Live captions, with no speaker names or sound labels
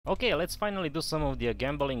Okay, let's finally do some of the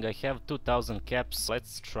gambling. I have 2000 caps.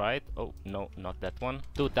 Let's try it. Oh, no, not that one.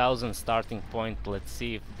 2000 starting point. Let's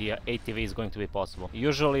see if the ATV is going to be possible.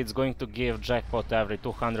 Usually it's going to give jackpot every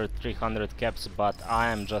 200, 300 caps, but I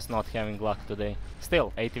am just not having luck today.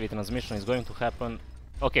 Still, ATV transmission is going to happen.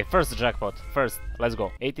 Okay, first jackpot. First, let's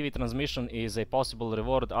go. ATV transmission is a possible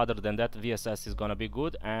reward. Other than that, VSS is gonna be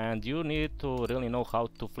good, and you need to really know how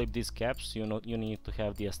to flip these caps. You need to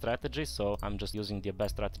have the strategy, so I'm just using the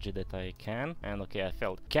best strategy that I can. And okay, I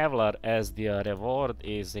failed. Kevlar as the reward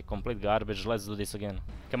is a complete garbage. Let's do this again.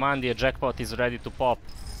 Come on, the jackpot is ready to pop.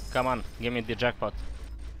 Come on, give me the jackpot.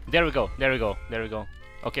 There we go, there we go, there we go.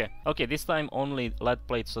 Okay, this time only lead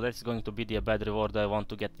plate, so that's going to be the bad reward. I want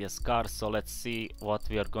to get the scar, so let's see what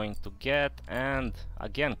we are going to get. And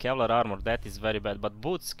again, Kevlar armor, that is very bad, but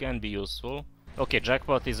boots can be useful. Okay,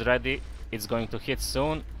 jackpot is ready. It's going to hit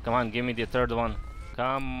soon. Come on, give me the third one.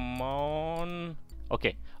 Come on.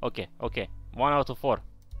 Okay. 1 out of 4.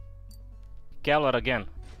 Kevlar again.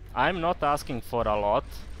 I'm not asking for a lot.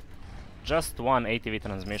 Just one ATV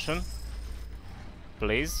transmission.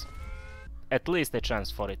 Please. At least a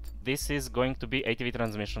chance for it. This is going to be ATV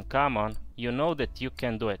transmission. Come on, you know that you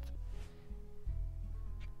can do it.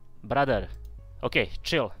 Brother. Okay,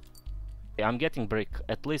 chill. I'm getting brick.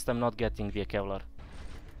 At least I'm not getting the Kevlar.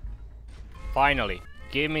 Finally,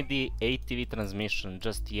 give me the ATV transmission.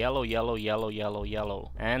 Just yellow, yellow, yellow, yellow,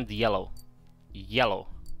 yellow. And yellow. Yellow.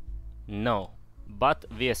 No. But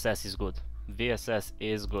VSS is good. VSS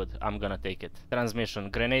is good. I'm gonna take it. Transmission,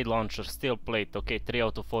 grenade launcher, steel plate. Okay, 3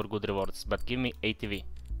 out of 4 good rewards. But give me ATV.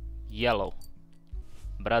 Yellow.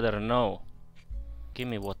 Brother, no. Give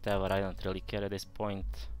me whatever. I don't really care at this point.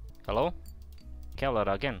 Hello?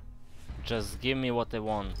 Kevlar again. Just give me what I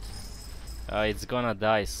want. It's gonna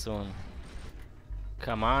die soon.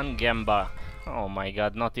 Come on, GAMBA. Oh my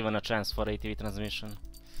god, not even a chance for ATV transmission.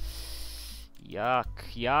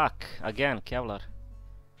 Yuck, yuck. Again, Kevlar.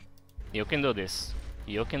 You can do this.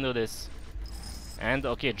 You can do this. And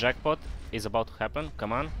okay, jackpot is about to happen.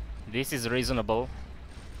 Come on. This is reasonable.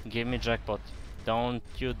 Give me jackpot. Don't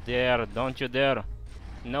you dare. Don't you dare.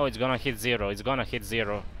 No, it's gonna hit 0. It's gonna hit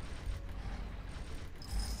 0.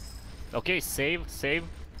 Okay, save, save.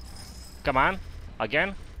 Come on.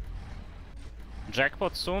 Again.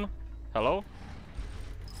 Jackpot soon. Hello?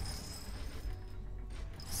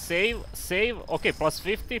 Save, save. Okay, plus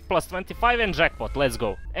 50, plus 25 and jackpot. Let's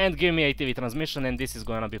go. And give me ATV transmission and this is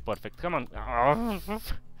gonna be perfect. Come on.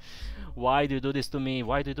 Why do you do this to me?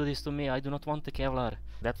 Why do you do this to me? I do not want the Kevlar.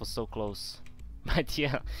 That was so close. But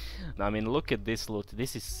yeah, I mean, look at this loot.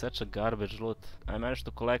 This is such a garbage loot. I managed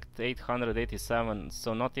to collect 887,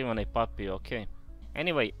 so not even a puppy, okay.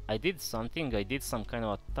 Anyway, I did something. I did some kind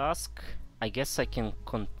of a task. I guess I can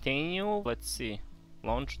continue. Let's see.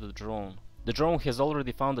 Launch the drone. The drone has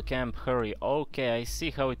already found the camp, hurry. Okay, I see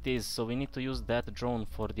how it is, so we need to use that drone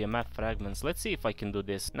for the map fragments. Let's see if I can do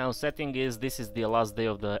this. Now, setting is, this is the last day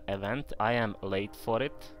of the event. I am late for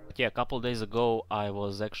it. But yeah, a couple days ago I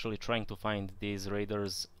was actually trying to find these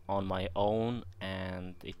raiders on my own,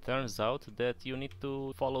 and it turns out that you need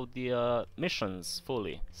to follow the missions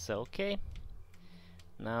fully. So, okay.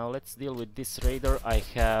 Now, let's deal with this raider. I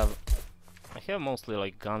have mostly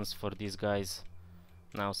like guns for these guys.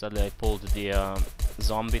 Now sadly I pulled the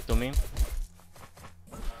zombie to me.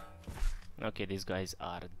 Okay, these guys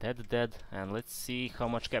are dead, and let's see how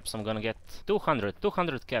much caps I'm gonna get.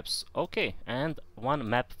 200 caps, okay, and 1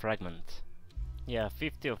 map fragment. Yeah,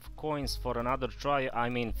 50 of coins for another try. I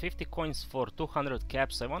mean, 50 coins for 200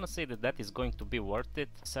 caps. I wanna say that that is going to be worth it.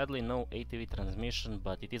 Sadly no ATV transmission,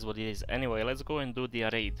 but it is what it is. Anyway, let's go and do the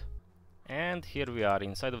raid. And here we are,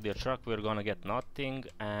 inside of the truck. We're gonna get nothing,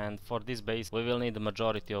 and for this base we will need the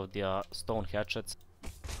majority of the stone hatchets.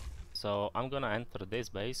 So I'm gonna enter this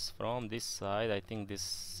base from this side. I think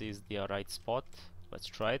this is the right spot. Let's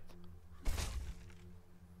try it.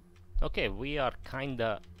 Okay, we are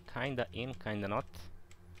kinda in, kinda not.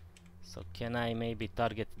 So can I maybe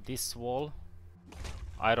target this wall?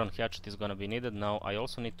 Iron hatchet is gonna be needed. Now I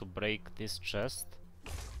also need to break this chest.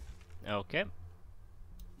 Okay.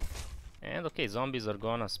 And okay, zombies are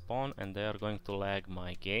gonna spawn and they are going to lag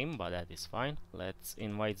my game, but that is fine. Let's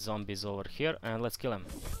invite zombies over here and let's kill them.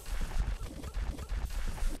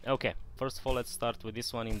 Okay, first of all, let's start with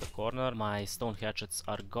this one in the corner. My stone hatchets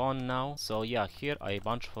are gone now. So yeah, here a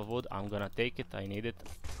bunch of wood. I'm gonna take it, I need it.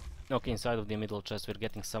 Okay, inside of the middle chest we're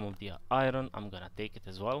getting some of the iron. I'm gonna take it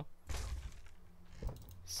as well.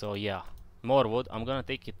 So yeah, more wood. I'm gonna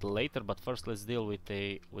take it later, but first let's deal with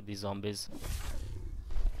the zombies.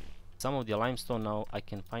 Some of the limestone. Now I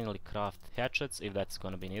can finally craft hatchets if that's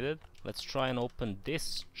gonna be needed. Let's try and open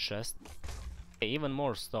this chest. Even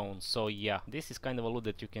more stone. So yeah, this is kind of a loot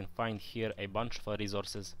that you can find here, a bunch of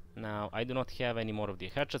resources. Now I do not have any more of the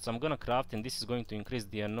hatchets. I'm gonna craft, and this is going to increase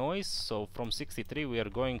the noise. So from 63 we are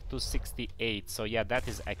going to 68. So yeah, that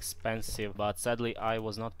is expensive, but sadly I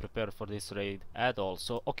was not prepared for this raid at all.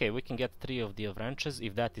 So okay, we can get 3 of the wrenches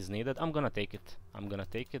if that is needed. I'm gonna take it.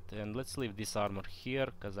 And let's leave this armor here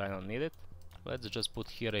because I don't need it. Let's just put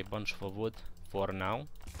here a bunch of wood for now.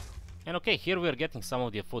 And okay, here we are getting some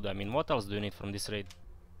of the food. I mean, what else do you need from this raid?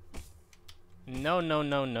 No.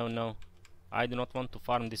 I do not want to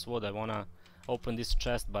farm this wood. I wanna open this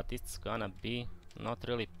chest, but it's gonna be not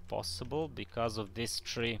really possible because of this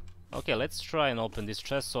tree. Okay, let's try and open this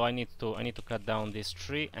chest. So I need to cut down this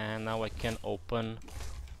tree, and now I can open.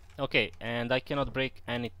 Okay, and I cannot break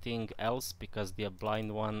anything else because the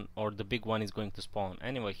blind one or the big one is going to spawn.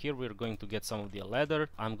 Anyway, here we're going to get some of the leather.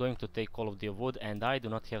 I'm going to take all of the wood, and I do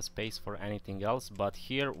not have space for anything else. But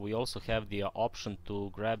here we also have the option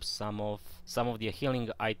to grab some of the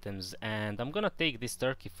healing items, and I'm gonna take this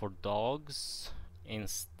turkey for dogs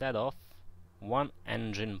instead of one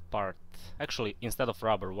engine part. Actually, instead of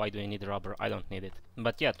rubber. Why do I need rubber? I don't need it.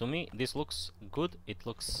 But yeah, to me this looks good. It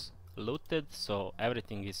looks looted, so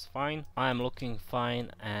everything is fine. I am looking fine,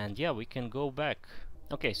 and yeah, we can go back.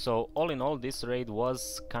 Okay, so all in all, this raid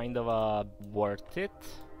was kind of worth it.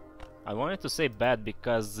 I wanted to say bad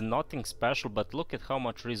because nothing special, but look at how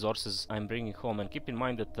much resources I'm bringing home, and keep in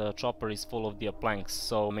mind that the chopper is full of the planks.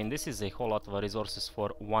 So I mean, this is a whole lot of resources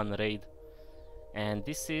for one raid. And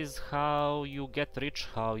this is how you get rich,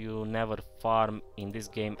 how you never farm in this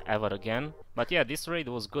game ever again. But yeah, this raid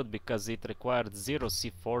was good because it required 0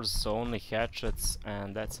 C4s, so only hatchets,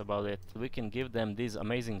 and that's about it. We can give them these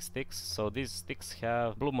amazing sticks. So these sticks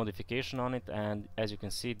have blue modification on it, and as you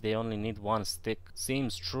can see, they only need 1 stick.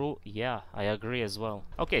 Seems true? Yeah, I agree as well.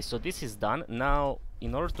 Okay, so this is done. Now,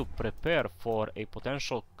 in order to prepare for a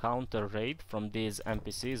potential counter raid from these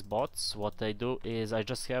NPCs, bots, what I do is I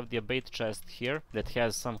just have the bait chest here that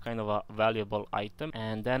has some kind of a valuable item,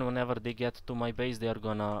 and then whenever they get to my base, they are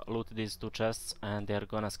gonna loot these 2 chests and they are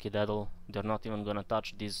gonna skedaddle. They're not even gonna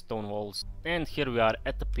touch these stone walls. And here we are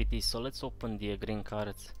at the PT, so let's open the green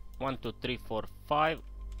cards. 1, 2, 3, 4, 5.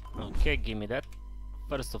 Okay, give me that.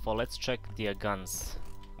 First of all, let's check the guns.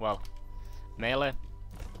 Well, melee.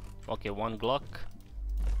 Okay, 1 Glock.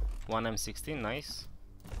 1 M16, nice.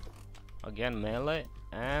 Again melee,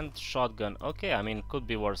 and shotgun. Okay, I mean, could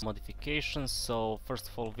be worse. Modifications, so first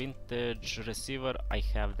of all, vintage receiver, I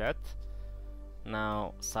have that.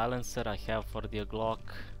 Now silencer I have for the Glock.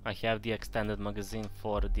 I have the extended magazine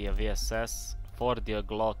for the VSS. For the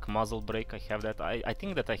Glock muzzle brake, I have that. I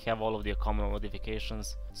think that I have all of the common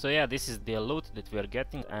modifications. So yeah, this is the loot that we are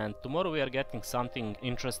getting, and tomorrow we are getting something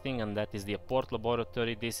interesting, and that is the port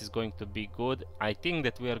laboratory. This is going to be good. I think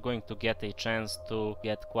that we are going to get a chance to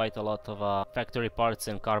get quite a lot of factory parts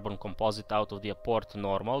and carbon composite out of the port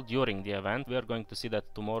normal during the event. We are going to see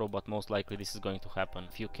that tomorrow, but most likely this is going to happen.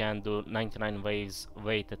 If you can do 99 waves,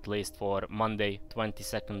 wait at least for Monday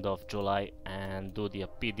 22nd of July and do the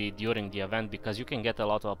PD during the event, because you can get a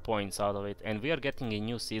lot of points out of it. And we are getting a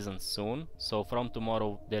new season soon, so from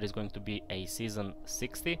tomorrow there is going to be a season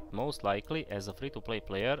 60. Most likely, as a free-to-play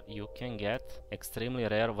player, you can get extremely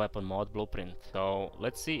rare weapon mod blueprint. So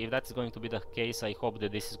let's see if that's going to be the case. I hope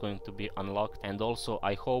that this is going to be unlocked, and also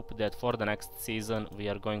I hope that for the next season we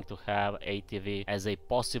are going to have ATV as a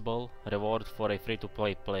possible reward for a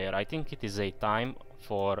free-to-play player. I think it is a time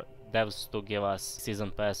for devs to give us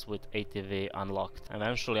season pass with ATV unlocked.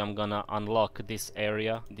 Eventually I'm gonna unlock this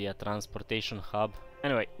area, the transportation hub.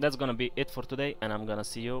 Anyway, that's gonna be it for today, and I'm gonna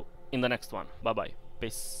see you in the next one. Bye bye.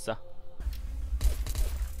 Peace.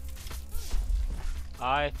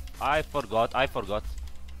 I forgot.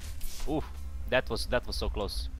 Ooh, that was so close.